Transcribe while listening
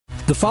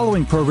The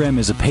following program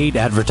is a paid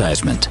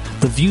advertisement.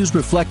 The views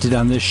reflected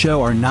on this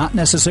show are not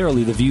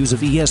necessarily the views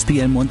of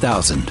ESPN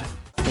 1000.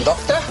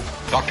 Doctor?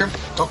 Doctor?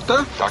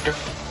 Doctor? Doctor?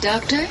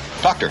 Doctor?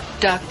 Doctor?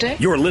 Doctor?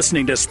 You're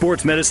listening to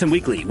Sports Medicine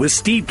Weekly with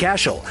Steve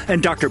Cashel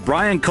and Dr.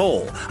 Brian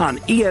Cole on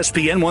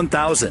ESPN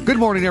 1000. Good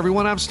morning,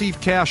 everyone. I'm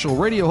Steve Cashel,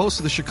 radio host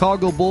of the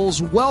Chicago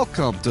Bulls.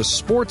 Welcome to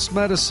Sports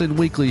Medicine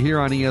Weekly here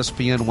on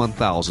ESPN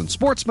 1000.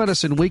 Sports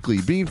Medicine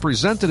Weekly being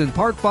presented in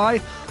part by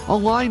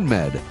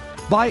AlignMed,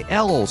 by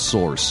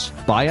Allosource,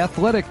 by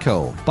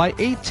Athletico, by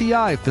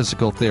ATI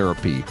Physical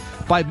Therapy,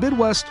 by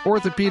Midwest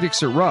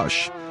Orthopedics at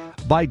Rush,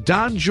 by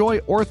Don Joy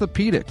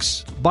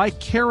Orthopedics, by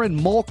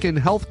Karen Malkin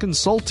Health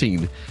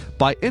Consulting,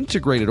 by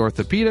Integrated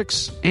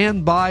Orthopedics,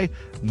 and by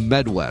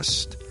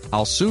MedWest.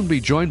 I'll soon be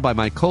joined by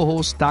my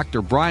co-host,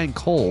 Dr. Brian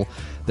Cole,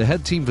 the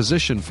head team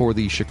physician for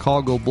the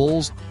Chicago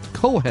Bulls,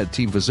 co-head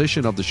team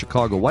physician of the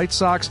Chicago White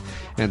Sox,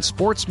 and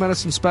sports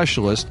medicine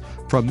specialist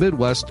from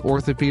Midwest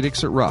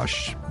Orthopedics at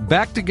Rush.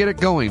 Back to get it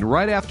going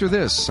right after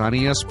this on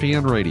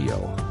ESPN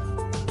Radio.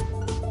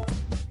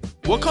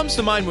 What comes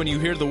to mind when you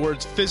hear the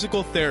words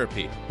physical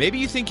therapy? Maybe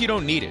you think you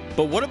don't need it,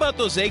 but what about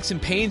those aches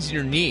and pains in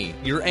your knee,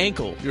 your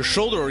ankle, your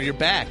shoulder, or your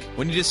back?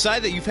 When you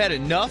decide that you've had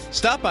enough,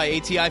 stop by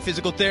ATI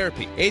Physical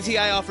Therapy. ATI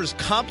offers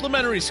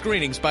complimentary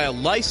screenings by a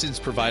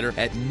licensed provider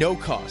at no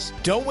cost.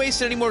 Don't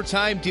waste any more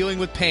time dealing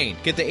with pain.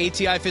 Get the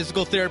ATI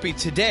Physical Therapy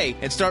today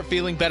and start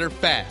feeling better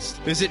fast.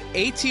 Visit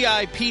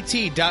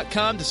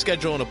ATIPT.com to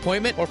schedule an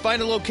appointment or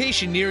find a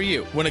location near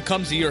you. When it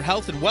comes to your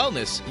health and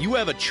wellness, you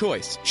have a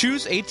choice.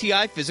 Choose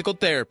ATI Physical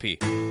Therapy.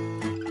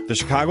 The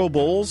Chicago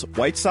Bulls,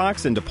 White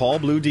Sox, and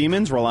DePaul Blue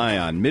Demons rely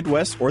on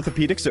Midwest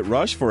Orthopedics at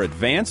Rush for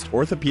advanced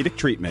orthopedic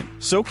treatment.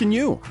 So can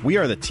you. We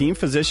are the team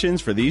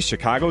physicians for these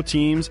Chicago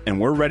teams, and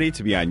we're ready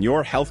to be on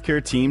your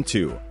healthcare team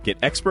too. Get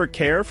expert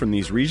care from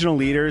these regional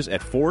leaders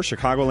at 4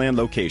 Chicagoland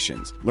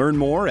locations. Learn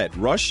more at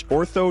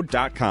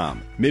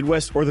rushortho.com.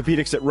 Midwest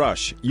Orthopedics at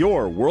Rush,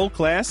 your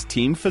world-class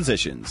team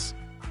physicians.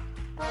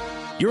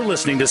 You're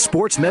listening to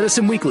Sports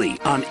Medicine Weekly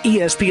on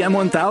ESPN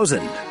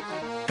 1000.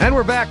 And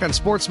we're back on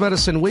Sports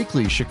Medicine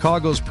Weekly,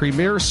 Chicago's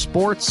premier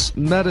sports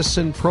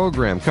medicine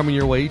program, coming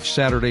your way each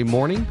Saturday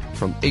morning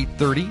from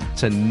 8:30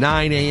 to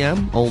 9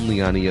 a.m.,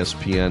 only on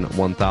ESPN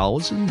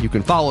 1000. You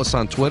can follow us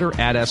on Twitter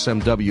at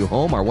SMW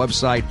Home, our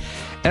website,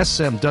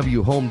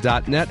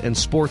 smwhome.net, and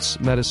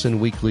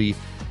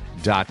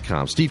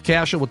sportsmedicineweekly.com. Steve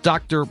Cashel with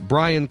Dr.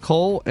 Brian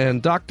Cole.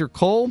 And Dr.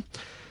 Cole,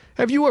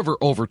 have you ever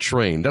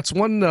overtrained? That's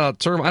one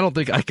term I don't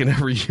think I can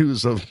ever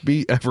use of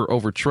me ever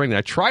overtraining.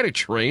 I try to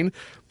train,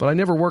 but I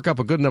never work up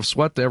a good enough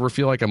sweat to ever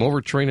feel like I'm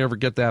overtrained, ever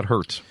get that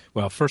hurt.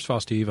 Well, first of all,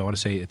 Steve, I want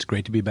to say it's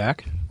great to be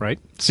back, right?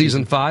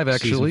 Season 5,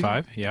 actually. Season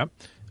 5, yeah.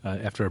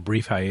 After a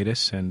brief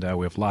hiatus, and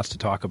we have lots to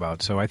talk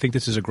about. So I think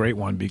this is a great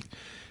one to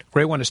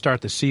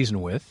start the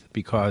season with,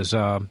 because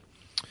we're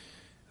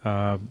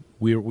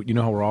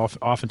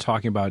often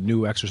talking about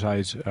new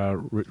exercise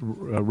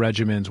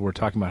regimens. We're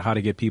talking about how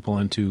to get people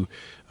into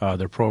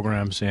their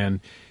programs,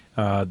 and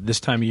this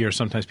time of year,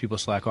 sometimes people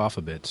slack off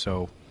a bit.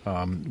 So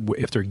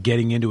if they're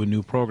getting into a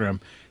new program,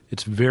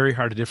 it's very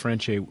hard to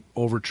differentiate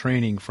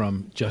overtraining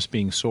from just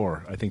being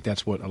sore. I think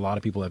that's what a lot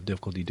of people have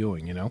difficulty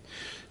doing, you know.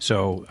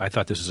 So I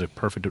thought this is a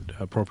perfect,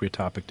 appropriate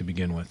topic to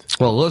begin with.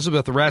 Well,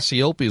 Elizabeth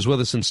Rassiopi is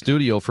with us in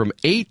studio from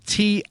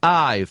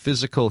ATI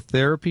Physical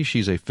Therapy.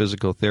 She's a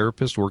physical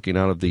therapist working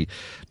out of the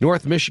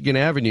North Michigan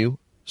Avenue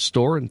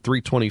store in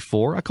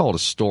 324. I call it a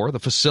store, the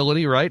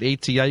facility, right?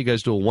 ATI, you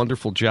guys do a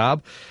wonderful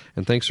job.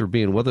 And thanks for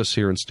being with us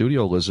here in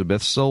studio,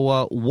 Elizabeth.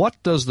 So what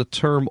does the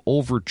term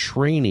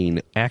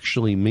overtraining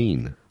actually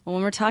mean? Well,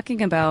 when we're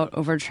talking about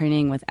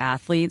overtraining with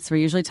athletes, we're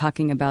usually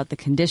talking about the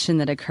condition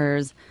that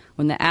occurs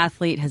when the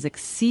athlete has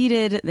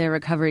exceeded their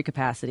recovery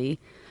capacity,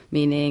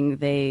 meaning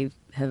they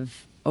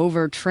have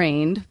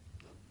overtrained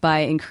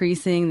by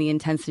increasing the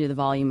intensity of the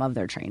volume of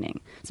their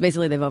training. So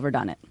basically, they've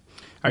overdone it.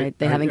 Right?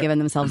 They haven't given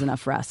themselves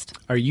enough rest.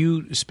 Are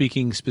you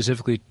speaking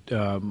specifically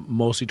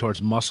mostly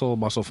towards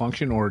muscle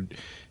function, or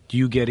do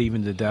you get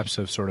even the depths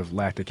of sort of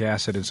lactic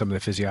acid and some of the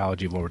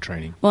physiology of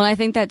overtraining? Well, I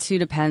think that, too,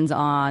 depends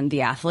on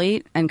the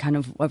athlete and kind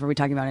of whether we're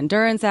talking about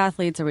endurance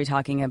athletes, or are we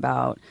talking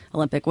about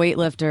Olympic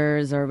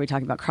weightlifters, or are we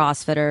talking about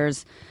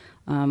CrossFitters.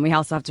 We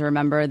also have to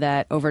remember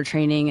that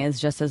overtraining is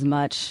just as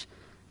much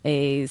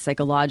a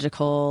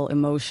psychological,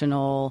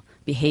 emotional,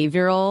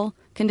 behavioral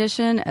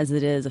condition as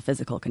it is a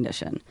physical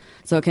condition.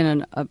 So it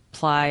can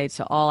apply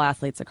to all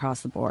athletes across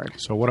the board.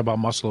 So what about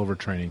muscle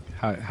overtraining?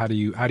 How do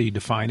you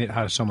define it?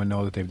 How does someone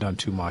know that they've done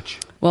too much?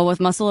 Well, with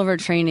muscle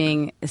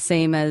overtraining,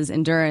 same as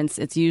endurance,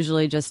 it's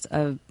usually just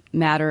a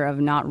matter of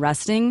not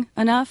resting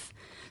enough.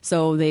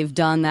 So they've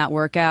done that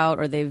workout,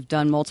 or they've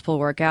done multiple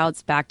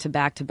workouts back to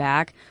back to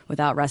back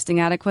without resting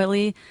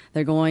adequately.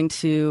 They're going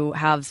to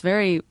have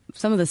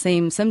some of the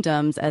same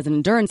symptoms as an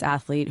endurance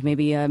athlete,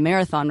 maybe a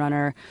marathon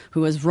runner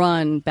who has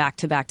run back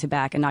to back to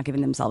back and not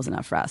giving themselves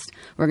enough rest.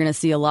 We're going to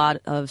see a lot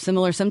of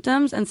similar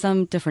symptoms and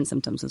some different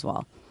symptoms as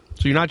well.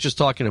 So you're not just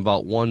talking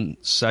about one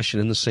session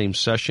in the same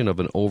session of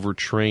an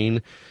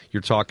overtrain. You're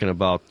talking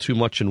about too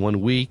much in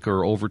 1 week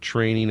or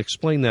overtraining.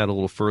 Explain that a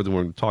little further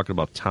when we're talking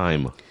about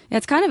time. Yeah,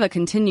 it's kind of a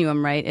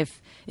continuum, right?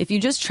 If you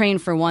just train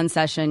for one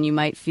session, you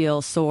might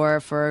feel sore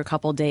for a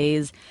couple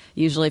days.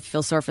 Usually if you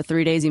feel sore for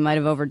 3 days, you might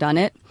have overdone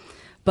it.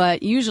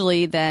 But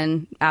usually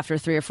then after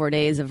 3 or 4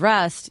 days of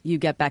rest, you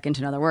get back into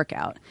another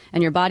workout.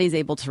 And your body's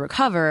able to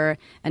recover,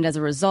 and as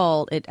a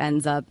result, it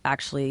ends up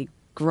actually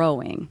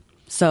growing.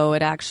 So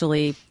it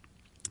actually,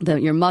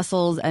 your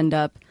muscles end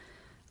up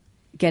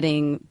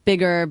getting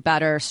bigger,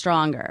 better,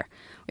 stronger.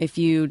 If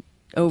you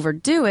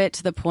overdo it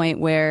to the point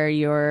where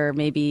you're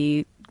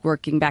maybe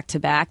working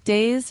back-to-back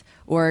days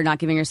or not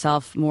giving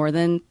yourself more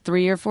than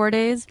 3 or 4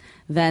 days,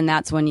 then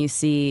that's when you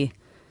see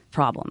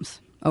problems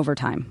over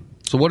time.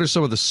 So what are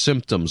some of the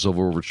symptoms of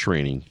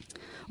overtraining?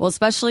 Well,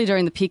 especially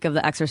during the peak of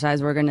the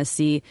exercise, we're going to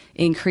see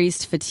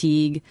increased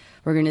fatigue.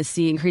 We're going to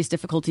see increased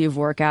difficulty of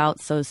workout.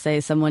 So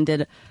say someone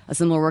did a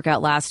similar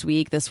workout last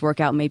week, this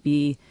workout may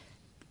be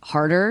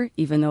harder,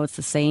 even though it's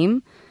the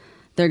same.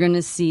 They're going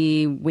to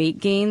see weight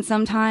gain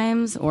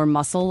sometimes or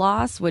muscle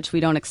loss, which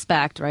we don't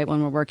expect, right,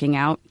 when we're working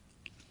out.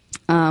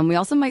 We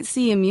also might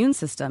see immune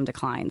system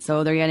decline.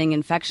 So they're getting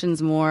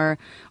infections more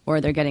or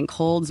they're getting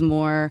colds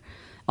more.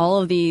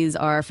 All of these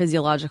are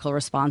physiological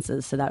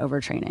responses to that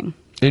overtraining.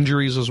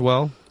 Injuries as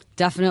well?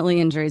 Definitely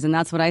injuries, and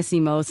that's what I see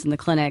most in the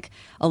clinic.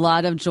 A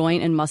lot of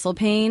joint and muscle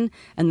pain,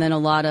 and then a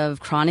lot of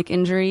chronic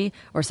injury,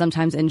 or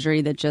sometimes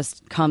injury that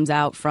just comes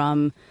out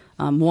from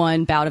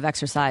one bout of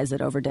exercise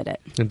that overdid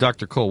it. And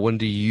Dr. Cole, when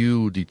do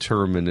you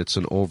determine it's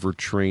an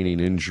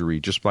overtraining injury?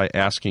 Just by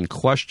asking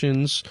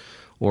questions,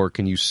 or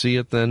can you see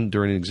it then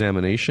during an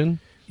examination?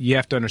 You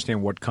have to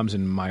understand what comes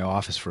in my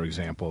office, for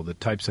example. The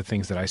types of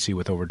things that I see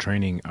with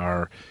overtraining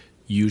are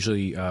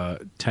usually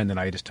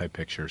tendonitis type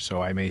pictures.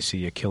 So I may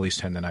see Achilles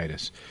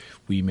tendonitis.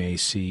 We may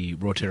see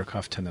rotator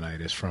cuff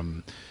tendonitis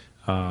from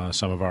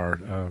some of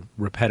our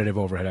repetitive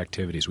overhead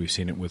activities. We've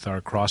seen it with our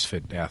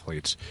CrossFit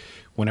athletes.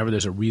 Whenever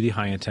there's a really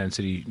high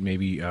intensity,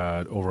 maybe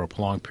over a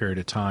prolonged period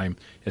of time,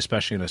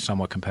 especially in a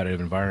somewhat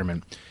competitive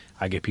environment,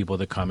 I get people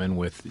that come in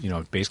with,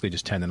 basically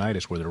just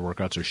tendonitis where their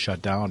workouts are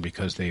shut down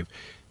because they've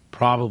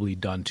probably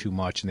done too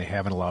much and they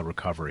haven't allowed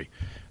recovery.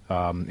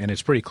 And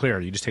it's pretty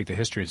clear. You just take the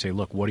history and say,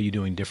 look, what are you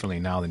doing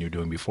differently now than you were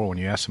doing before? When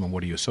you ask someone,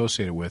 what are you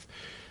associated with?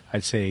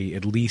 I'd say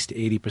at least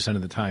 80%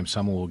 of the time,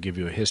 someone will give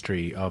you a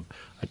history of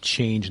a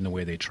change in the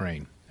way they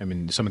train. I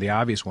mean, some of the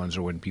obvious ones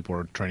are when people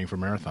are training for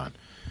marathon.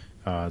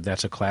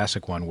 That's a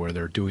classic one where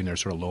they're doing their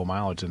sort of low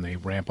mileage and they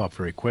ramp up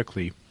very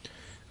quickly.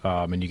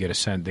 And you get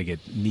they get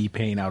knee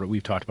pain out.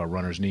 We've talked about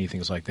runner's knee,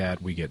 things like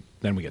that. We get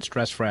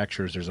stress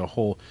fractures. There's a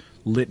whole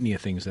litany of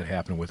things that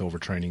happen with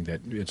overtraining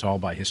that it's all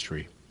by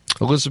history.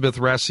 Elizabeth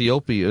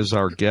Racioppi is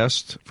our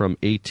guest from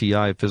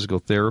ATI Physical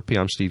Therapy.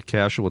 I'm Steve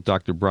Cashel with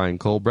Dr. Brian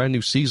Cole. Brand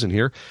new season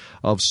here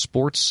of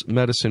Sports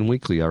Medicine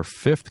Weekly, our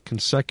 5th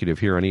consecutive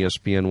here on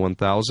ESPN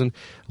 1000.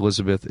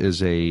 Elizabeth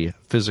is a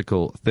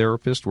physical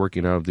therapist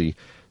working out of the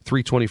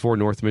 324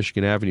 North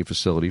Michigan Avenue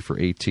facility for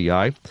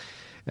ATI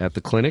at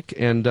the clinic.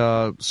 And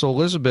so,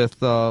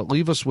 Elizabeth,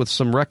 leave us with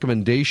some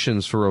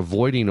recommendations for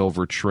avoiding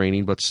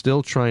overtraining, but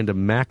still trying to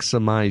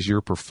maximize your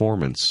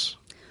performance.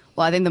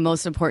 Well, I think the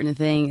most important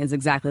thing is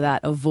exactly that,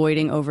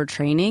 avoiding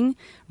overtraining,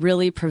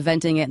 really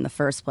preventing it in the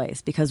first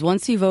place. Because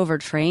once you've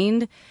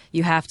overtrained,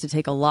 you have to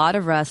take a lot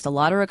of rest, a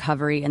lot of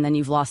recovery, and then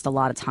you've lost a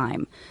lot of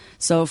time.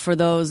 So for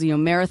those,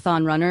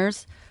 marathon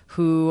runners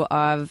who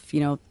have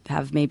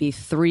maybe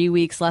 3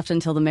 weeks left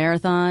until the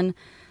marathon,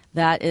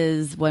 that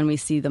is when we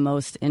see the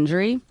most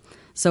injury.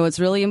 So it's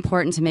really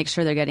important to make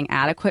sure they're getting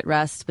adequate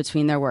rest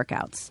between their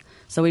workouts.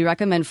 So we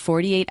recommend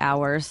 48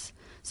 hours.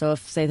 So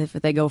if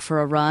they go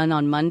for a run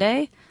on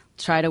Monday,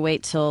 try to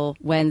wait till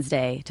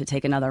Wednesday to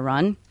take another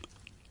run.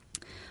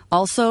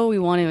 Also, we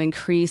want to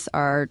increase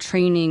our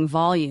training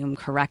volume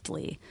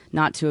correctly,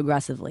 not too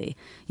aggressively.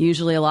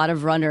 Usually a lot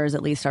of runners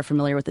at least are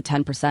familiar with the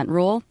 10%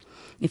 rule.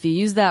 If you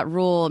use that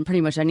rule in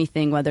pretty much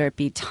anything, whether it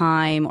be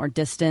time or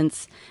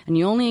distance, and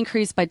you only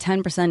increase by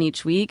 10%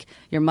 each week,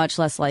 you're much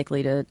less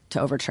likely to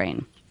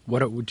overtrain.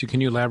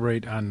 Can you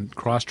elaborate on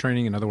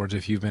cross-training? In other words,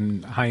 if you've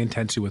been high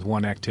intensity with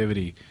one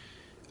activity,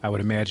 I would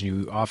imagine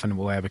you often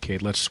will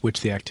advocate, let's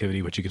switch the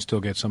activity, but you can still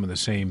get some of the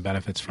same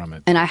benefits from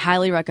it. And I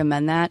highly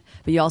recommend that.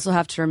 But you also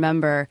have to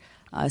remember,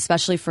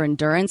 especially for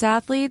endurance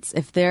athletes,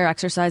 if they're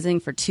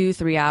exercising for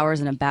 2-3 hours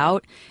and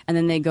about, and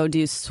then they go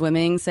do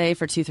swimming, say,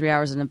 for 2-3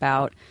 hours and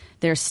about,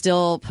 they're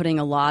still putting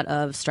a lot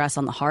of stress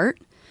on the heart.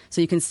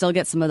 So you can still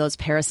get some of those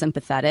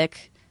parasympathetic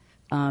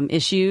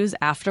issues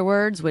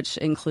afterwards, which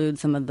include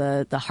some of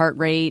the heart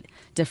rate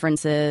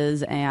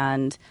differences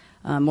and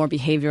more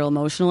behavioral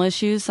emotional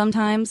issues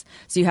sometimes.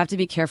 So you have to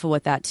be careful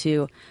with that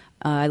too.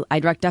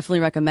 I'd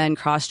definitely recommend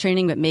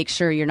cross-training, but make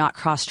sure you're not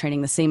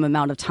cross-training the same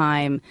amount of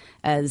time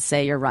as,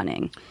 say, you're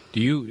running.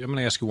 I'm going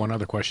to ask you one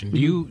other question. Do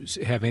you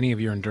have any of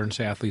your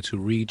endurance athletes who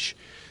reach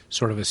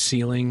sort of a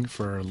ceiling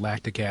for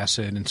lactic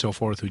acid and so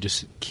forth who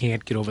just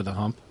can't get over the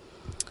hump?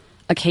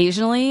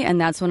 Occasionally, and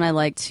that's when I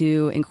like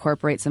to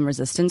incorporate some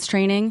resistance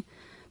training.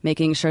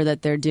 making sure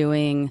that they're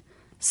doing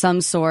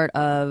some sort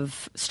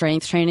of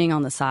strength training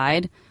on the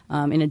side,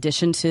 in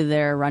addition to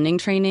their running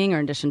training or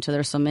in addition to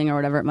their swimming or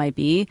whatever it might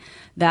be.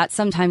 That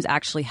sometimes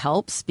actually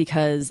helps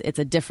because it's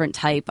a different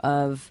type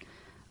of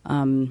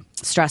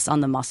stress on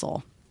the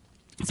muscle.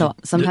 So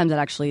sometimes it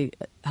actually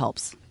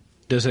helps.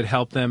 Does it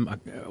help them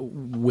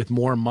with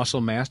more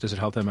muscle mass? Does it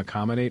help them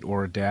accommodate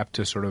or adapt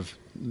to sort of,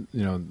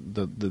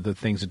 the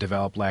things that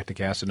develop, lactic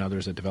acid and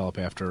others that develop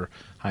after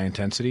high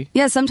intensity?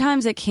 Yeah,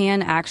 sometimes it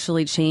can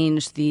actually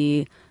change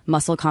the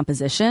muscle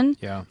composition,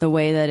 the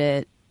way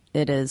that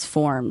it is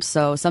formed.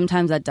 So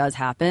sometimes that does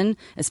happen,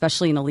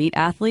 especially in elite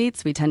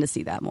athletes. We tend to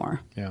see that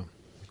more. Yeah,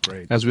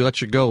 great. As we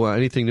let you go,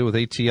 anything new with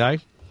ATI?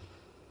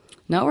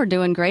 No, we're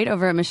doing great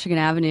over at Michigan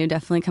Avenue.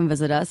 Definitely come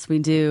visit us. We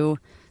do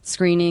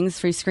screenings,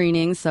 free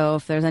screenings. So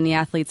if there's any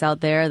athletes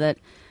out there that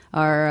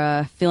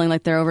are feeling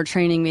like they're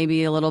overtraining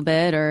maybe a little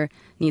bit or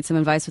need some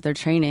advice with their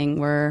training,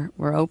 we're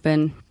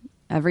open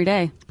every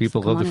day.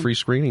 People love the free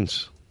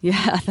screenings.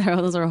 Yeah,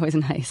 those are always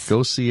nice.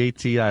 Go see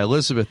ATI.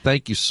 Elizabeth,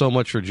 thank you so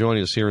much for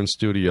joining us here in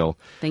studio.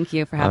 Thank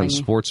you for having me.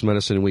 On Sports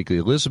Medicine Weekly.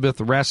 Elizabeth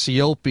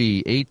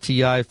Rasiopi,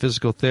 ATI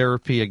Physical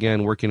Therapy,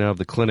 again, working out of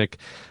the clinic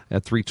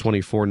at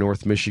 324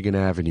 North Michigan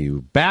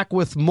Avenue. Back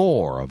with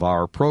more of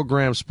our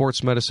program,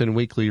 Sports Medicine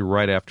Weekly,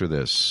 right after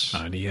this.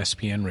 On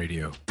ESPN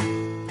Radio.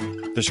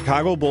 The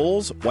Chicago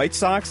Bulls, White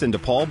Sox, and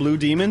DePaul Blue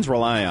Demons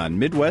rely on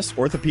Midwest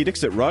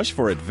Orthopedics at Rush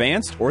for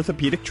advanced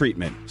orthopedic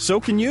treatment. So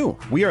can you.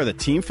 We are the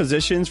team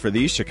physicians for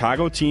these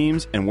Chicago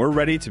teams, and we're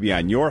ready to be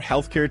on your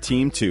healthcare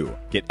team too.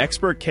 Get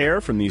expert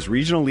care from these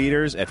regional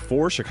leaders at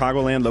 4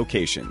 Chicagoland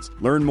locations.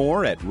 Learn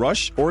more at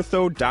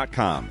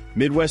rushortho.com.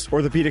 Midwest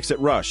Orthopedics at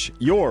Rush,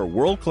 your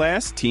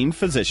world-class team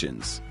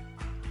physicians.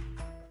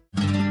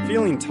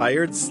 Feeling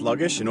tired,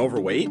 sluggish, and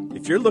overweight?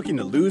 If you're looking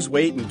to lose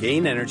weight and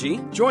gain energy,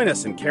 join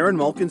us in Karen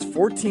Malkin's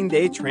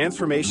 14-day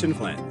transformation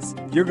cleanse.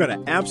 You're going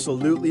to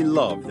absolutely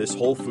love this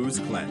Whole Foods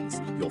cleanse.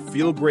 You'll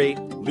feel great,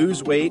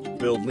 lose weight,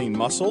 build lean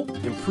muscle,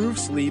 improve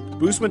sleep,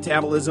 boost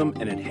metabolism,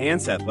 and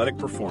enhance athletic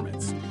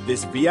performance.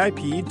 This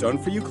VIP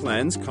done-for-you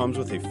cleanse comes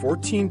with a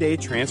 14-day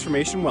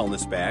transformation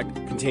wellness bag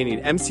containing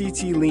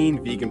MCT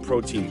Lean Vegan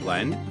Protein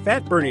Blend,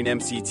 fat-burning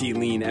MCT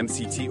Lean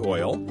MCT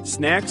Oil,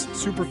 snacks,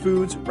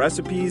 superfoods,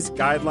 recipes,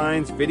 guidelines,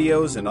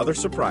 videos, and other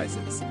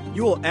surprises.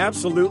 You will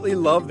absolutely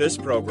love this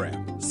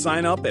program.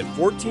 Sign up at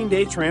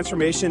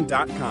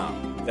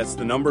 14daytransformation.com. That's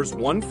the numbers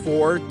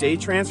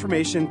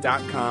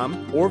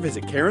 14daytransformation.com or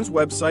visit Karen's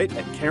website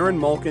at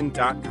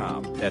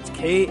KarenMalkin.com. That's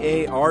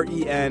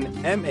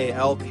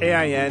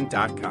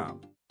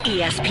KarenMalkin.com.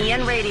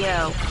 ESPN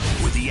Radio.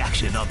 With the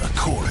action on the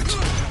court,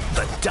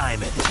 the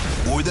diamond,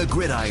 or the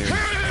gridiron.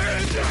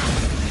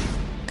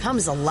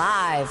 Comes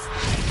alive.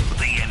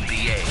 The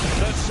NBA.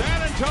 The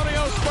San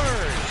Antonio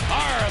Spurs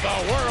are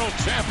the world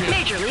champions.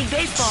 Major League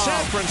Baseball.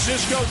 San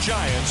Francisco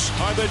Giants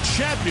are the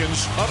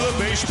champions of the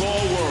baseball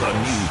world. The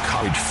new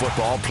college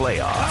football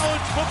playoff.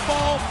 College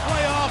football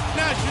playoff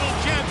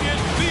national champion,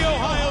 the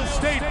Ohio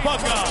State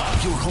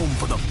Buckeyes. You're home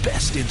for the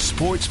best in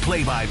sports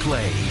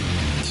play-by-play.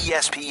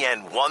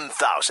 ESPN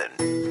 1000.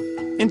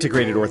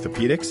 Integrated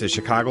Orthopedics is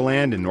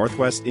Chicagoland and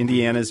Northwest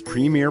Indiana's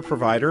premier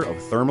provider of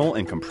thermal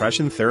and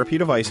compression therapy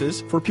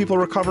devices for people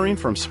recovering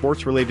from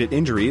sports-related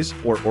injuries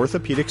or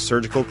orthopedic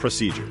surgical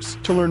procedures.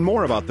 To learn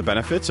more about the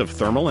benefits of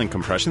thermal and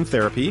compression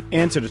therapy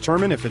and to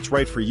determine if it's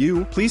right for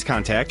you, please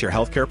contact your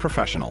healthcare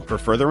professional. For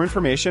further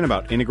information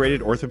about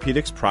Integrated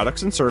Orthopedics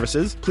products and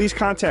services, please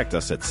contact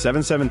us at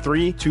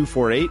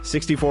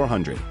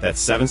 773-248-6400.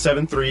 That's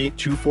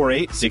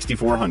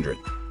 773-248-6400.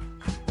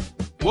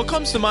 What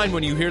comes to mind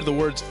when you hear the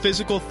words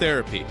physical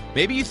therapy?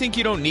 Maybe you think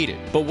you don't need it,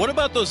 but what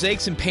about those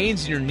aches and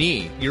pains in your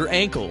knee, your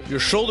ankle, your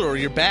shoulder, or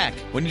your back?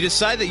 When you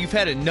decide that you've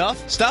had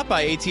enough, stop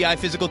by ATI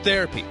Physical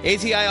Therapy.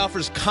 ATI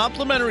offers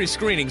complimentary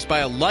screenings by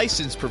a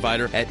licensed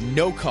provider at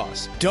no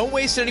cost. Don't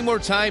waste any more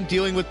time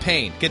dealing with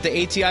pain. Get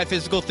the ATI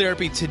Physical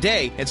Therapy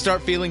today and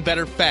start feeling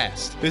better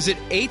fast. Visit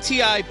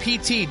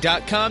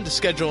ATIPT.com to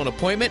schedule an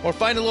appointment or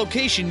find a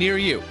location near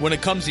you. When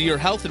it comes to your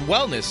health and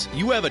wellness,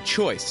 you have a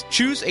choice.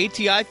 Choose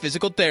ATI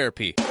Physical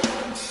Therapy.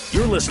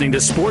 You're listening to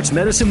Sports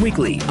Medicine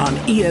Weekly on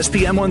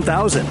ESPN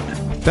 1000.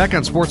 Back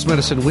on Sports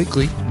Medicine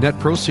Weekly, net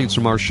proceeds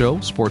from our show,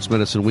 Sports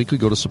Medicine Weekly,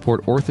 go to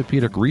support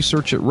orthopedic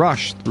research at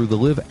Rush through the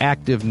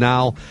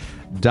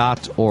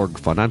LiveActiveNow.org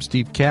fund. I'm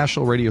Steve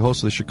Cashel, radio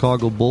host of the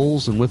Chicago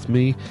Bulls, and with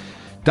me,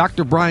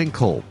 Dr. Brian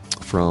Cole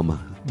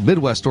from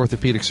Midwest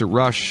Orthopedics at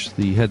Rush,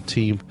 the head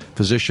team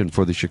physician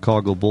for the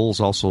Chicago Bulls,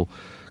 also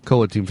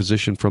co-head team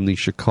physician from the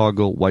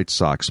Chicago White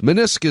Sox.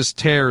 Meniscus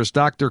tears,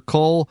 Dr.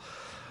 Cole.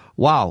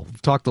 Wow,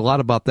 we've talked a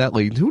lot about that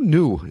lately. Who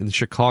knew in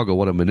Chicago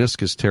what a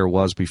meniscus tear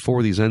was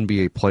before these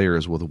NBA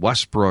players with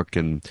Westbrook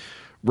and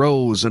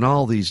Rose and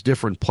all these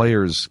different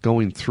players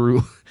going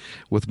through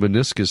with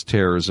meniscus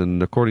tears?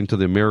 And according to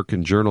the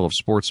American Journal of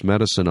Sports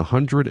Medicine,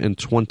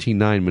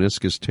 129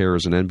 meniscus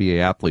tears in NBA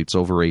athletes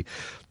over a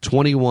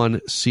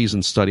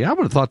 21-season study. I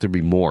would have thought there'd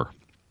be more.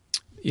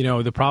 You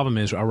know, the problem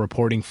is our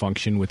reporting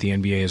function with the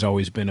NBA has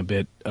always been a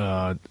bit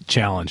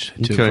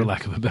challenged, for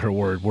lack of a better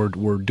word.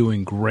 We're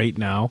doing great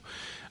now.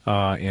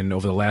 And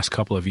over the last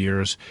couple of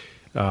years,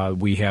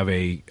 we have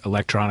a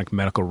electronic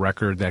medical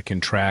record that can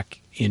track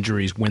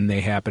injuries when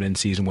they happen in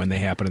season, when they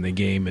happen in the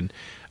game, and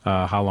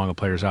how long a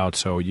player's out.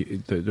 So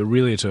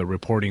really it's a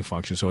reporting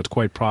function. So it's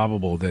quite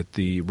probable that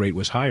the rate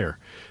was higher,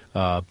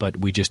 but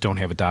we just don't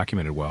have it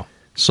documented well.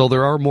 So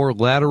there are more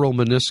lateral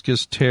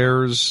meniscus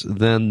tears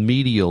than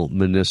medial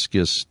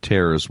meniscus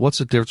tears. What's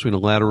the difference between a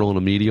lateral and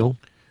a medial?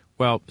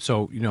 Well,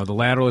 so, the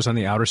lateral is on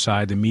the outer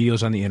side, the medial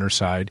is on the inner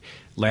side.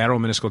 Lateral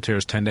meniscal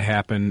tears tend to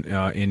happen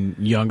in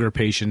younger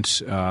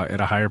patients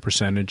at a higher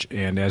percentage,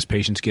 and as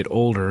patients get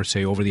older,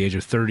 say over the age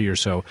of 30 or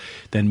so,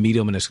 then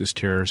medial meniscus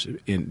tears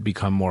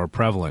become more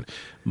prevalent.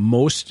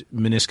 Most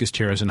meniscus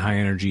tears and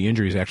high-energy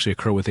injuries actually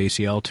occur with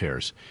ACL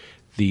tears.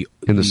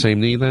 In the same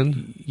knee,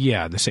 then?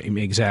 Yeah,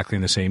 exactly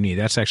in the same knee.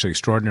 That's actually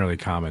extraordinarily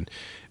common.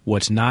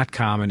 What's not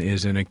common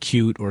is an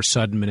acute or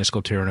sudden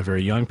meniscal tear in a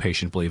very young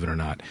patient, believe it or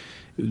not.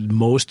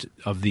 Most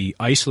of the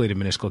isolated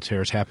meniscal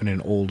tears happen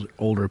in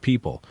older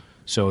people.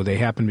 So they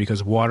happen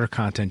because water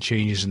content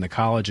changes in the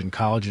collagen.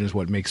 Collagen is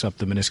what makes up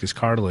the meniscus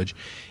cartilage.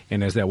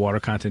 And as that water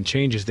content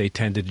changes, they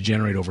tend to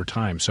degenerate over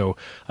time. So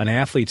an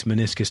athlete's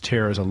meniscus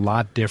tear is a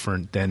lot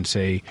different than,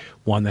 say,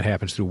 one that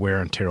happens through wear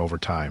and tear over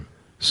time.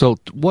 So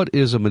what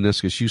is a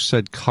meniscus? You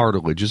said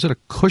cartilage. Is it a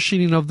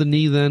cushioning of the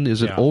knee then?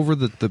 Is it over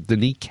the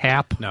knee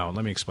cap? No,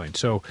 let me explain.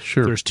 So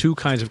there's two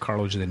kinds of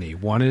cartilage in the knee.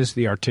 One is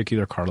the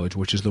articular cartilage,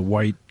 which is the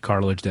white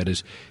cartilage that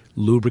is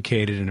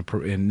lubricated,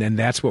 and then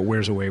that's what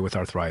wears away with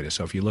arthritis.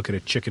 So if you look at a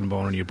chicken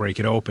bone and you break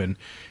it open,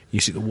 you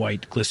see the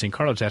white glistening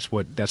cartilage. That's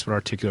what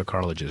articular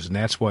cartilage is, and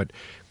that's what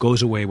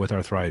goes away with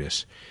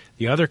arthritis.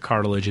 The other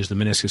cartilage is the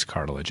meniscus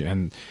cartilage,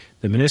 and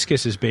the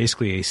meniscus is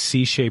basically a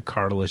C-shaped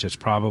cartilage that's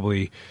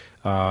probably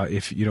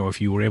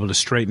if you were able to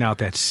straighten out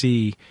that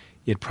C,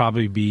 it'd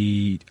probably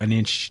be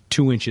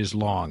 2 inches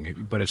long,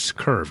 but it's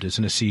curved. It's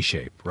in a C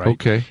shape, right?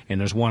 Okay. And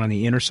there's one on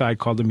the inner side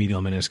called the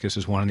medial meniscus.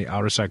 There's one on the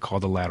outer side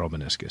called the lateral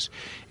meniscus.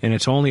 And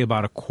it's only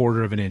about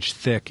 1/4 of an inch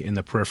thick in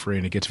the periphery,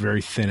 and it gets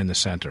very thin in the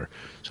center.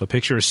 So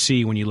picture a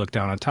C when you look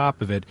down on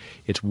top of it.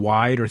 It's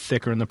wide or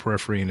thicker in the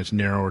periphery, and it's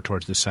narrower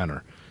towards the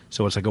center.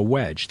 So it's like a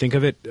wedge. Think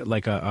of it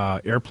like a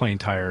airplane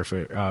tire. If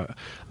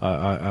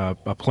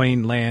a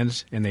plane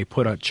lands and they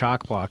put a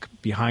chock block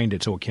behind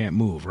it so it can't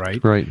move,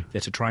 right? Right.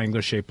 It's a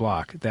triangular-shaped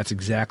block. That's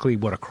exactly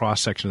what a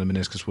cross-section of the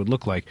meniscus would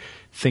look like.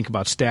 Think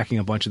about stacking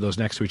a bunch of those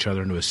next to each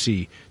other into a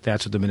C.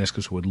 That's what the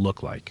meniscus would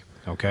look like.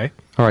 Okay?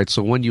 All right,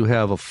 so when you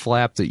have a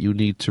flap that you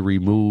need to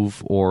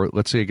remove, or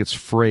let's say it gets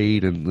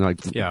frayed, and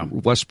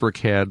Westbrook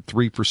had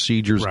 3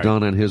 procedures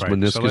done on his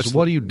meniscus, so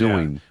what are you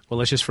doing? Yeah. Well,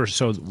 let's just first,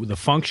 so the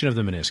function of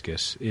the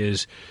meniscus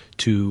is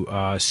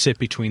to sit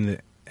between the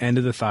end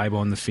of the thigh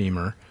bone, the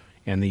femur,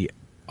 and the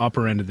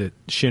upper end of the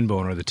shin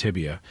bone or the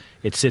tibia.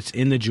 It sits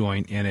in the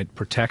joint, and it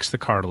protects the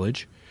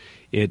cartilage.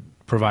 It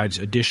provides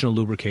additional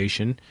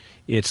lubrication.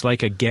 It's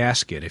like a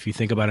gasket. If you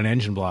think about an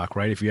engine block,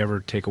 right? If you ever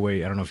take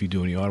away, I don't know if you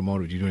do any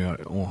automotive, do you do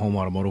any home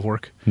automotive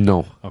work?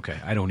 No. Okay,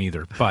 I don't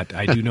either. But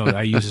I do know that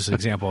I use this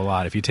example a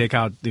lot. If you take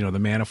out, the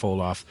manifold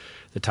off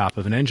the top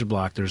of an engine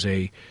block, there's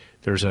a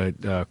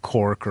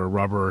cork or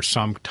rubber or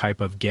some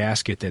type of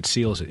gasket that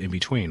seals it in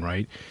between,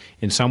 right?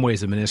 In some ways,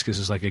 the meniscus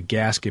is like a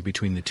gasket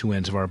between the two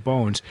ends of our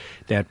bones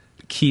that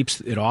keeps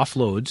it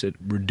offloads. It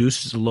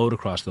reduces the load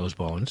across those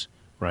bones.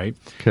 Right?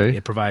 Okay.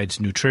 It provides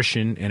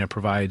nutrition, and it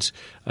provides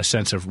a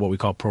sense of what we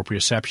call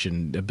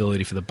proprioception, the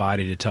ability for the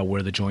body to tell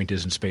where the joint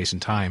is in space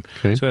and time.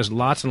 Okay. So it has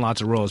lots and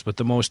lots of roles, but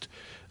the most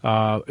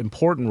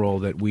important role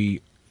that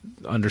we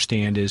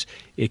understand is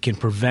it can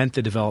prevent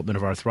the development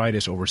of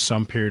arthritis over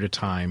some period of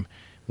time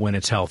when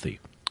it's healthy.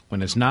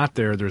 When it's not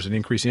there, there's an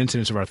increased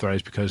incidence of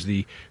arthritis because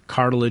the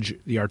cartilage,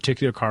 the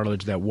articular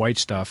cartilage, that white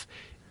stuff,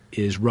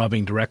 is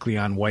rubbing directly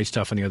on white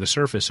stuff on the other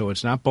surface. So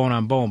it's not bone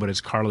on bone, but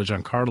it's cartilage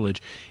on cartilage,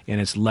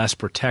 and it's less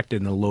protected,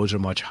 and the loads are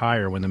much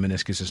higher when the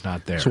meniscus is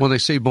not there. So when they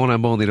say bone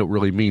on bone, they don't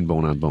really mean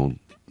bone on bone.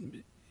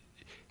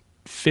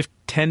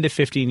 10 to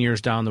 15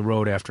 years down the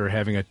road after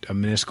having a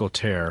meniscal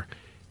tear,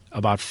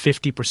 about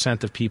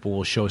 50% of people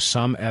will show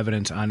some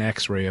evidence on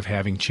X-ray of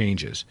having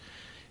changes.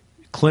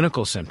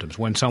 Clinical symptoms,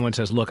 when someone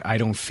says, look, I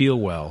don't feel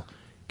well,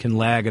 can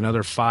lag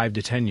another 5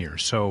 to 10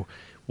 years. So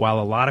while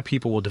a lot of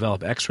people will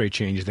develop X-ray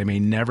changes, they may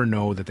never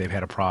know that they've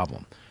had a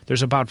problem.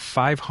 There's about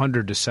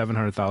 500 to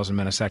 700,000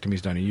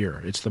 meniscectomies done a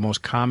year. It's the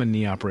most common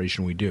knee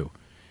operation we do.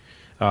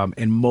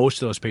 And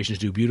most of those patients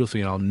do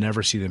beautifully, and I'll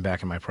never see them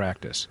back in my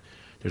practice.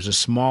 There's a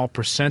small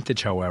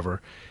percentage, however,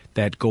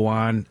 that go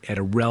on at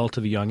a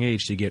relatively young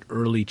age to get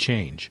early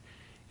change.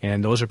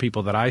 And those are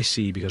people that I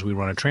see because we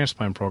run a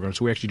transplant program,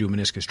 so we actually do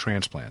meniscus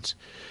transplants.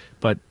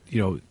 But,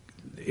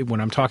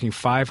 when I'm talking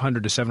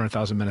 500 to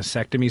 700,000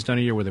 meniscectomies done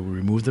a year where they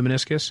remove the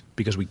meniscus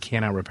because we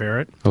cannot repair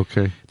it,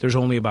 okay, there's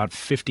only about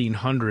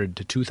 1,500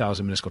 to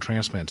 2,000 meniscal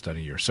transplants done a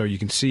year. So you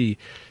can see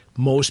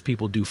most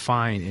people do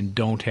fine and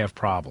don't have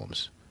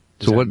problems.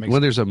 So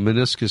when there's a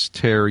meniscus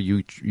tear,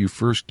 you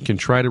first can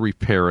try to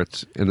repair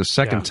it, and the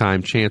second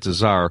time,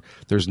 chances are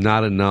there's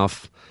not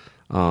enough.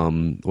 What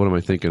am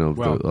I thinking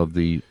of?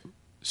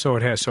 So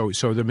it has. So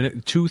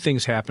two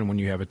things happen when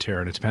you have a tear,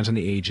 and it depends on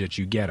the age that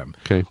you get them.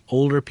 Okay.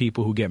 Older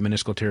people who get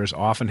meniscal tears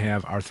often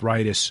have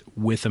arthritis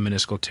with a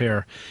meniscal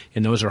tear,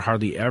 and those are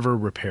hardly ever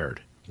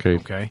repaired.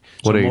 Okay.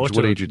 What So age? most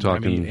What of age the- you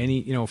talking? I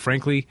mean,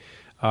 frankly,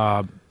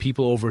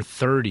 people over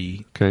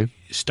 30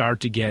 start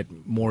to get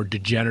more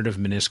degenerative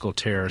meniscal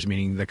tears,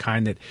 meaning the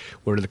kind that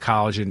where the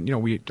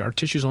collagen, our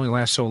tissues only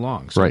last so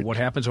long. So Right. what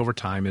happens over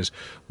time is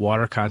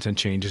water content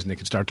changes, and they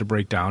can start to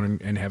break down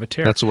and have a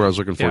tear. That's where I was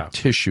looking for. Yeah.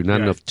 Tissue, not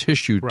Yeah. enough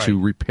tissue Right. to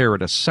repair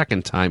it a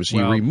second time, so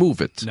Well, you remove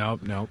it.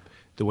 No.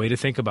 The way to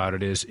think about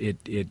it is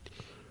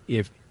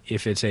if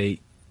it's a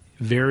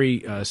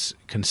very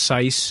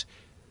concise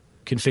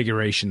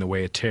configuration, the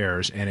way it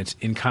tears, and it's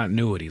in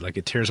continuity, like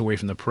it tears away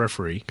from the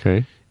periphery.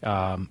 Okay.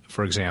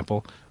 For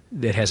example,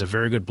 that has a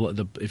very good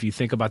blood. If you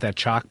think about that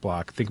chalk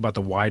block, think about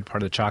the wide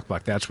part of the chalk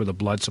block. That's where the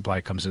blood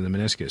supply comes in the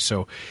meniscus.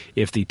 So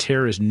if the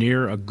tear is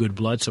near a good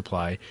blood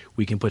supply,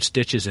 we can put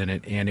stitches in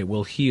it, and it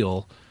will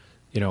heal.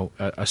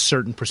 A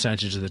certain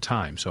percentage of the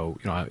time. So,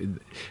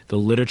 the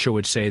literature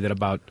would say that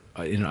about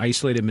in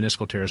isolated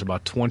meniscal tears,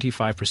 about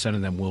 25%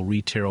 of them will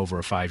re-tear over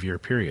a 5-year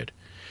period.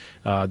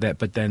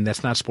 But then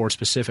that's not sport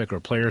specific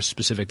or player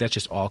specific. That's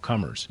just all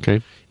comers.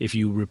 Okay. If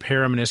you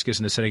repair a meniscus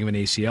in the setting of an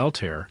ACL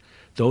tear,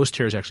 those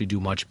tears actually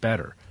do much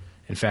better.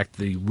 In fact,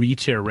 the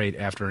re-tear rate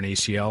after an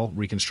ACL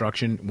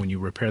reconstruction, when you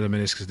repair the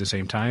meniscus at the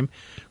same time,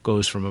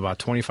 goes from about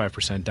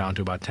 25% down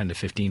to about 10 to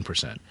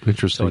 15%.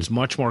 Interesting. So it's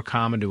much more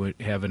common to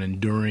have an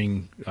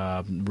enduring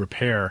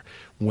repair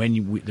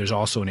when there's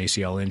also an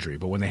ACL injury.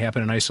 But when they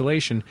happen in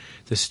isolation,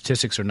 the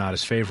statistics are not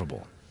as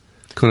favorable.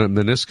 Could a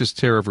meniscus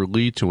tear ever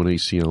lead to an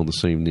ACL in the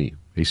same knee?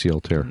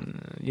 ACL tear.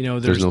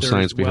 There's no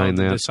science behind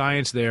that? The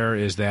science there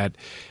is that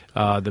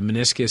the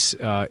meniscus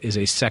is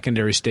a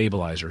secondary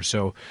stabilizer.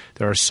 So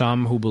there are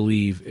some who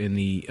believe in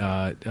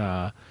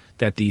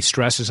that the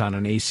stresses on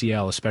an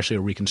ACL, especially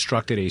a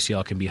reconstructed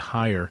ACL, can be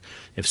higher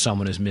if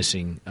someone is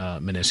missing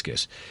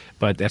meniscus.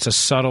 But that's a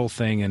subtle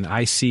thing, and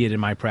I see it in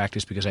my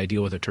practice because I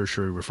deal with a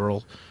tertiary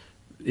referral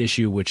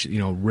issue, which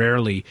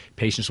rarely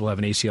patients will have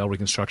an ACL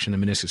reconstruction,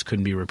 the meniscus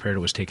couldn't be repaired, it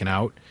was taken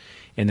out,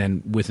 and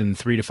then within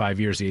 3 to 5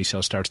 years the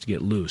ACL starts to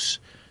get loose.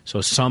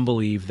 So some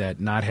believe that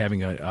not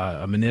having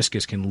a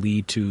meniscus can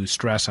lead to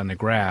stress on the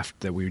graft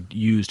that we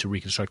use to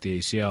reconstruct the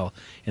ACL,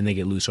 and they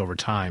get loose over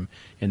time,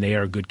 and they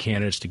are good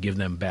candidates to give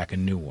them back a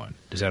new one.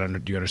 Do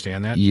you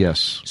understand that?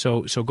 Yes.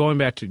 So going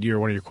back to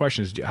one of your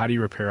questions, how do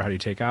you repair, how do you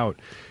take out?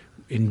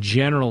 In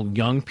general,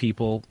 young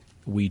people,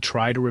 we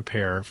try to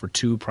repair for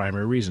two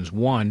primary reasons.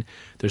 One,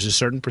 there's a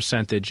certain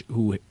percentage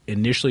who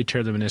initially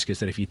tear the meniscus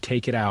that if you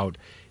take it out,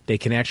 they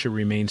can actually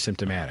remain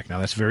symptomatic. Now,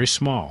 that's very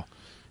small,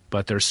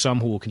 but there's some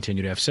who will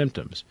continue to have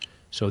symptoms.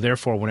 So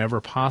therefore,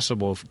 whenever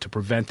possible, to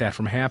prevent that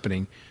from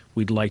happening,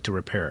 we'd like to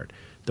repair it.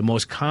 The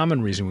most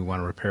common reason we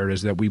want to repair it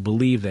is that we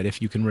believe that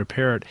if you can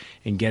repair it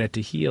and get it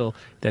to heal,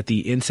 that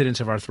the incidence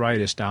of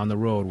arthritis down the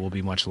road will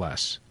be much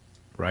less,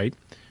 right?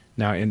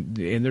 Now, and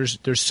there's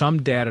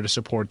some data to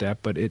support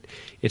that, but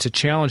it's a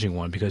challenging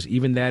one because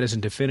even that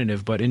isn't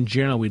definitive. But in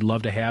general, we'd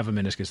love to have a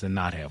meniscus than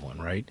not have one,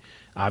 right?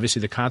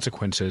 Obviously, the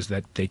consequence is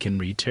that they can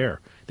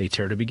re-tear. They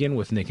tear to begin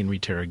with, and they can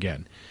re-tear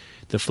again.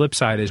 The flip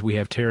side is we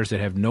have tears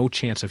that have no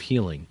chance of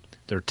healing.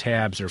 Their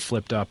tabs are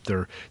flipped up.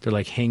 They're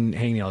like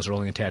hangnails are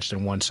only attached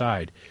on one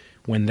side.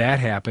 When that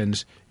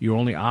happens, your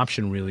only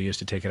option really is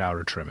to take it out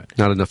or trim it.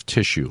 Not enough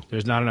tissue.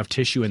 There's not enough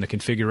tissue, and the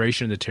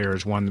configuration of the tear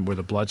is one where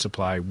the blood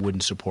supply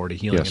wouldn't support a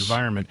healing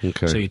environment,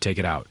 so you take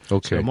it out.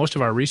 Okay. So most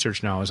of our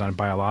research now is on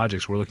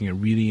biologics. We're looking at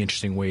really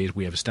interesting ways.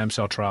 We have a stem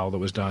cell trial that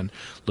was done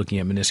looking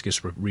at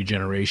meniscus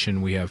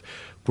regeneration. We have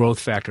growth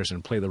factors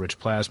and platelet-rich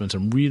plasma and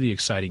some really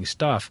exciting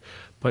stuff.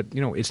 But,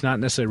 it's not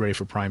necessarily ready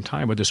for prime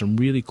time, but there's some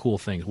really cool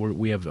things.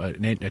 We have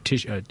a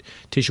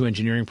tissue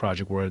engineering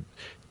project where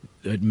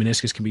a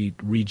meniscus can be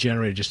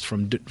regenerated just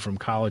from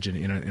collagen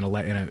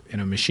in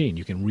a machine.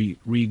 You can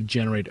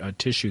regenerate a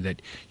tissue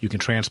that you can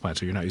transplant.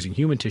 So you're not using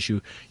human tissue,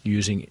 you're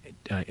using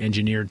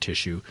engineered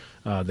tissue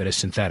that is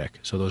synthetic.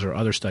 So those are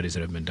other studies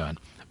that have been done.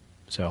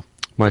 So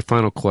my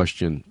final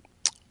question,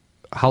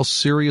 how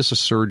serious a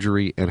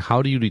surgery and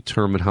how do you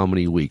determine how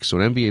many weeks? So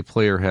an NBA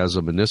player has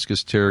a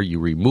meniscus tear, you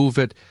remove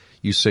it,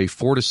 you say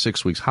 4 to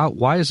 6 weeks.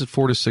 Why is it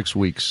 4 to 6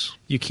 weeks?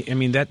 You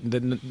can't,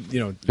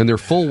 and they're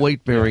full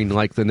weight bearing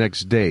like the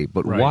next day.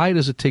 But why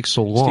does it take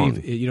so long?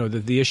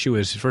 Steve, the issue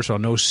is, first of all,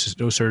 no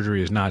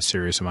surgery is not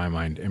serious in my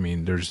mind. I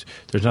mean, there's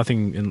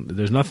nothing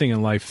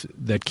in life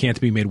that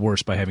can't be made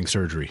worse by having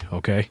surgery.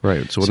 Okay,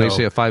 right. So when they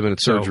say a 5-minute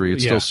surgery,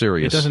 it's still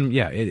serious. It doesn't.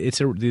 Yeah, it's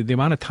the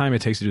amount of time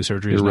it takes to do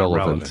surgery is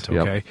irrelevant.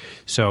 Okay,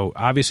 so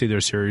obviously there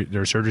are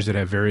surgeries that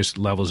have various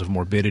levels of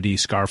morbidity,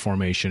 scar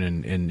formation,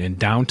 and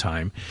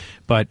downtime.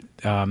 But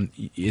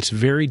it's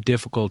very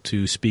difficult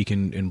to speak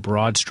in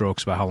broad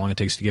strokes about how long it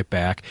takes to get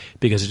back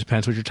because it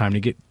depends what you're trying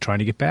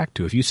to get back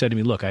to. If you said to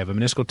me, look, I have a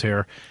meniscal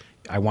tear,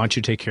 I want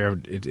you to take care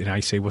of it. And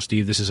I say, well,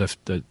 Steve, this is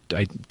 2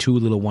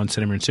 little 1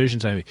 centimeter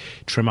incisions. I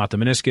trim out the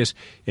meniscus,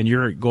 and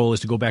your goal is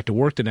to go back to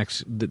work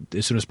as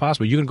soon as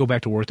possible. You can go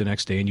back to work the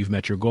next day, and you've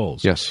met your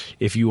goals. Yes.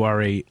 If you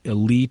are a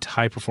elite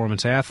high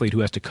performance athlete who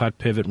has to cut,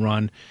 pivot,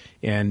 run,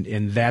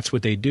 and that's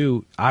what they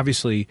do,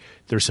 obviously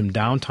there's some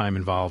downtime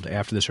involved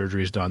after the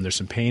surgery is done. There's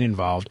some pain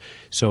involved.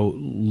 So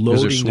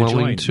loading is there swelling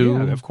the joint, too?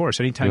 yeah, of course.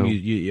 Anytime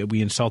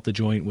we insult the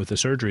joint with the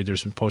surgery,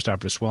 there's some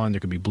postoperative swelling. There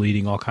could be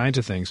bleeding, all kinds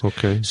of things.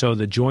 Okay. So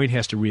the joint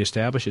has to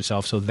reestablish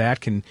itself, so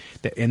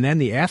and then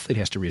the athlete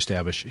has to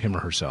reestablish him or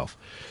herself.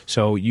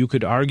 So you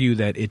could argue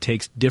that it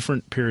takes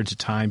different periods of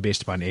time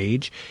based upon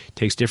age. It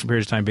takes different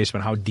periods of time based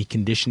upon how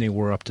deconditioned they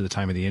were up to the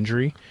time of the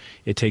injury.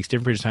 It takes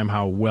different periods of time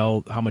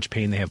how much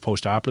pain they have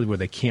postoperatively, where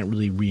they can't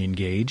really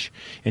re-engage.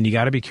 And you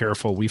got to be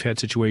careful. We've had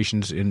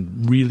situations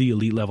in really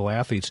elite level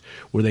athletes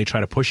where they try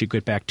to push it,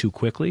 get back too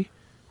quickly,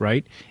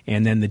 right?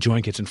 And then the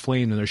joint gets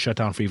inflamed and they're shut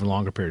down for even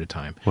longer period of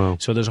time. Wow.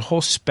 So there's a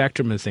whole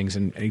spectrum of things.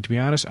 And to be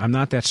honest, I'm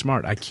not that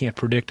smart. I can't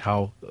predict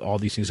how all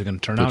these things are going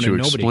to turn out. But you and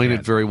nobody explain can.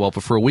 it very well.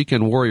 But for a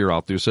weekend warrior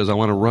out there who says, I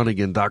want to run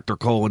again, Dr.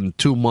 Cole, in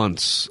 2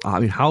 months, I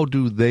mean, how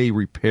do they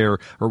repair,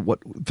 or what,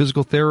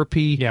 physical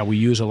therapy? Yeah, we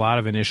use a lot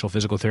of initial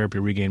physical therapy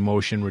to regain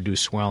motion,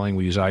 reduce swelling.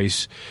 We use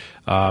ice,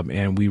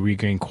 and we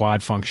regain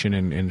quad function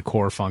and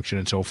core function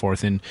and so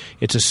forth. And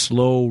it's a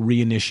slow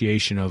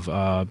reinitiation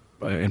of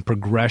and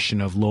progression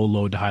of low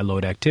load to high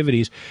load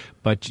activities.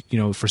 But,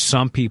 for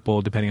some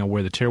people, depending on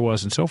where the tear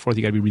was and so forth,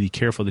 you got to be really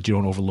careful that you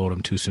don't overload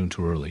them too soon,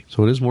 too early.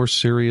 So it is more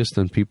serious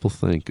than people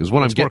think, is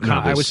what I'm getting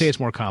at. I would say it's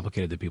more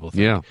complicated than people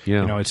think.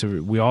 Yeah.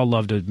 We all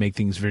love to make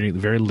things very,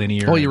 very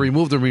linear. Oh, you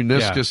remove the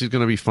meniscus, he's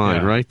going to be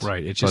fine, right?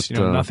 Right. It's just,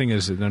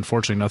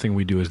 unfortunately, nothing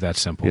we do is that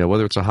simple. Yeah,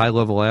 whether it's a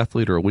high-level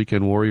athlete or a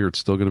weekend warrior, it's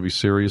still going to be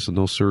serious, and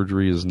no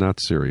surgery is not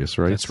serious,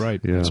 right? That's right.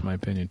 Yeah. That's my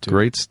opinion, too.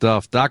 Great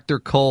stuff. Dr.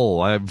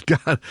 Cole,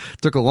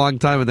 took a long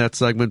time in that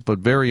segment, but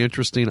very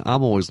interesting.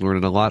 I'm always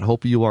learning a lot.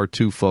 Hope you are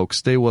too, folks.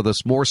 Stay with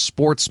us. More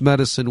Sports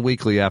Medicine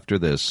Weekly after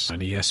this. On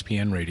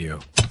ESPN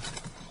Radio.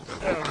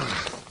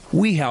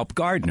 We help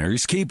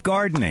gardeners keep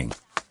gardening.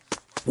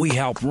 We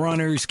help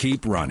runners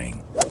keep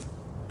running.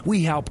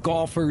 We help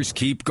golfers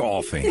keep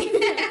golfing.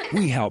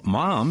 We help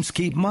moms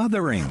keep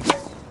mothering.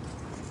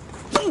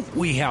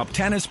 We help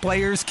tennis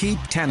players keep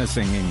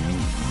tennising,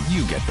 and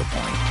you get the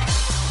point.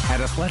 At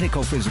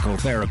Athletico Physical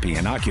Therapy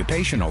and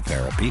Occupational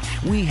Therapy,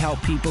 we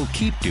help people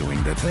keep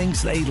doing the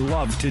things they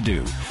love to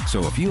do.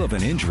 So if you have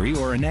an injury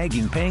or a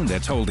nagging pain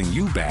that's holding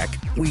you back,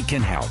 we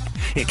can help.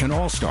 It can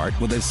all start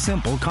with a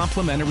simple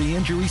complimentary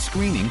injury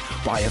screening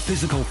by a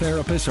physical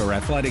therapist or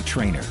athletic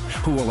trainer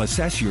who will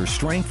assess your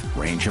strength,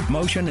 range of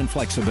motion, and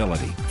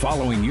flexibility.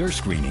 Following your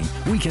screening,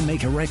 we can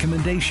make a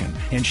recommendation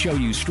and show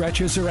you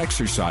stretches or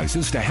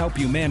exercises to help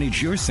you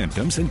manage your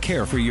symptoms and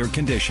care for your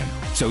condition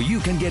so you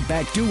can get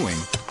back doing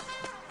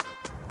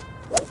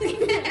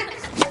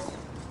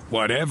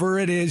whatever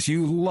it is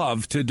you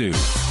love to do.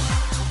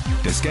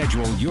 To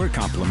schedule your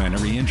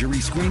complimentary injury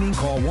screening,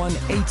 call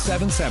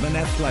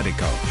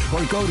 1-877-ATHLETICO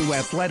or go to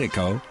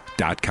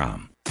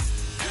athletico.com.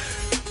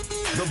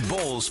 The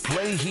Bulls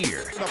play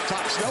here. Up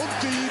top, Snow,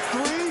 deep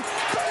three.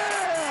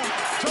 Bam!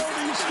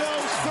 Tony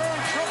Snow's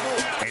third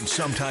triple. And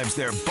sometimes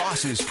their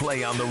bosses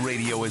play on the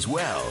radio as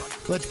well.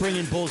 Let's bring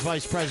in Bulls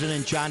Vice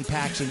President John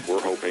Paxson. We're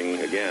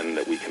hoping, again,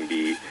 that we can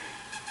be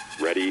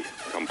ready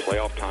come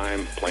playoff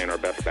time, playing our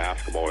best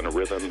basketball in a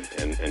rhythm,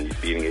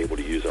 and being able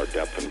to use our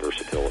depth and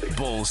versatility.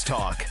 Bulls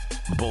Talk,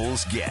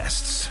 Bulls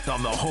Guests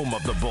on the home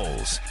of the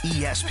Bulls,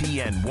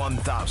 ESPN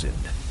 1000.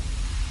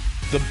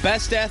 The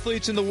best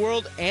athletes in the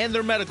world and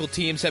their medical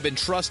teams have been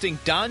trusting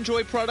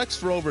DonJoy products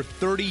for over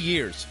 30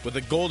 years. With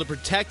a goal to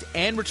protect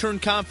and return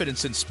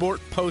confidence in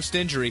sport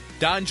post-injury,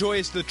 DonJoy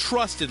is the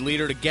trusted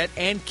leader to get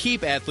and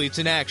keep athletes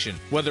in action.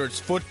 Whether it's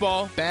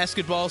football,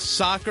 basketball,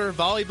 soccer,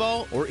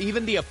 volleyball, or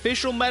even the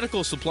official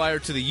medical supplier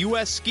to the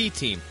U.S. ski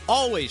team,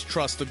 always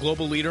trust the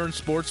global leader in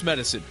sports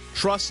medicine.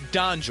 Trust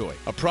DonJoy,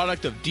 a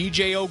product of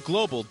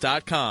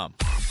DJOGlobal.com.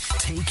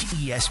 Take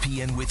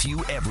ESPN with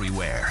you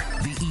everywhere.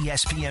 The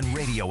ESPN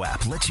radio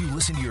app lets you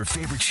listen to your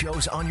favorite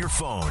shows on your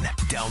phone.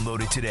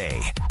 Download it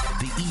today.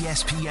 The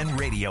ESPN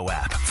radio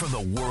app from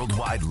the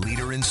worldwide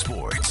leader in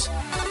sports.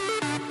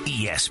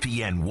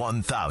 ESPN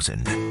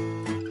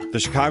 1000. The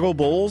Chicago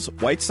Bulls,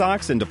 White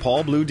Sox, and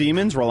DePaul Blue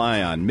Demons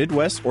rely on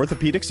Midwest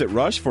Orthopedics at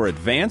Rush for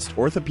advanced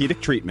orthopedic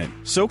treatment.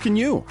 So can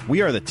you.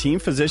 We are the team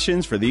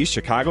physicians for these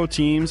Chicago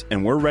teams,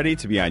 and we're ready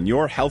to be on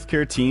your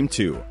healthcare team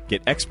too.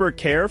 Get expert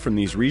care from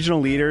these regional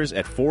leaders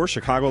at 4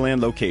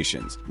 Chicagoland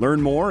locations.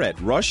 Learn more at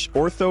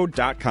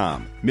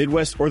rushortho.com.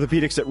 Midwest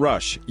Orthopedics at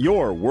Rush,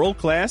 your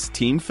world-class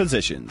team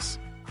physicians.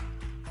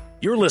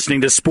 You're listening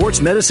to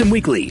Sports Medicine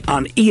Weekly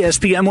on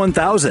ESPN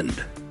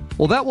 1000.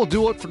 Well, that will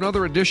do it for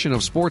another edition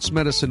of Sports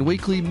Medicine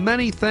Weekly.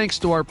 Many thanks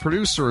to our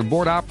producer and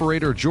board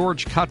operator,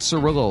 George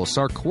Katsarillos.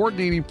 Our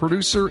coordinating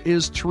producer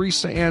is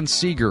Teresa Ann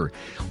Seeger.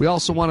 We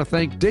also want to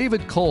thank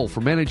David Cole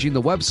for managing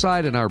the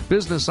website and our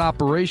business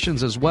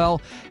operations, as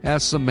well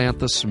as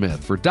Samantha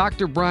Smith. For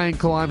Dr. Brian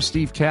Cole, I'm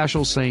Steve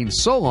Cashel saying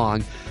so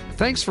long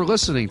Thanks for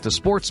listening to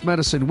Sports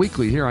Medicine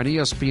Weekly here on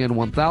ESPN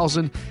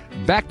 1000.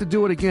 Back to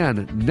do it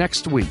again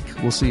next week.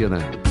 We'll see you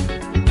then.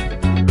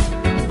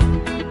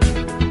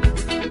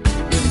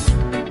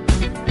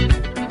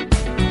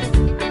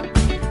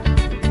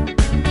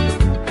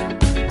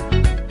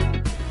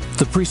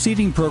 The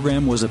preceding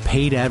program was a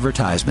paid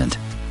advertisement.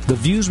 The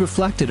views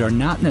reflected are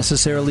not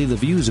necessarily the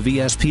views of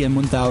ESPN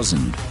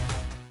 1000.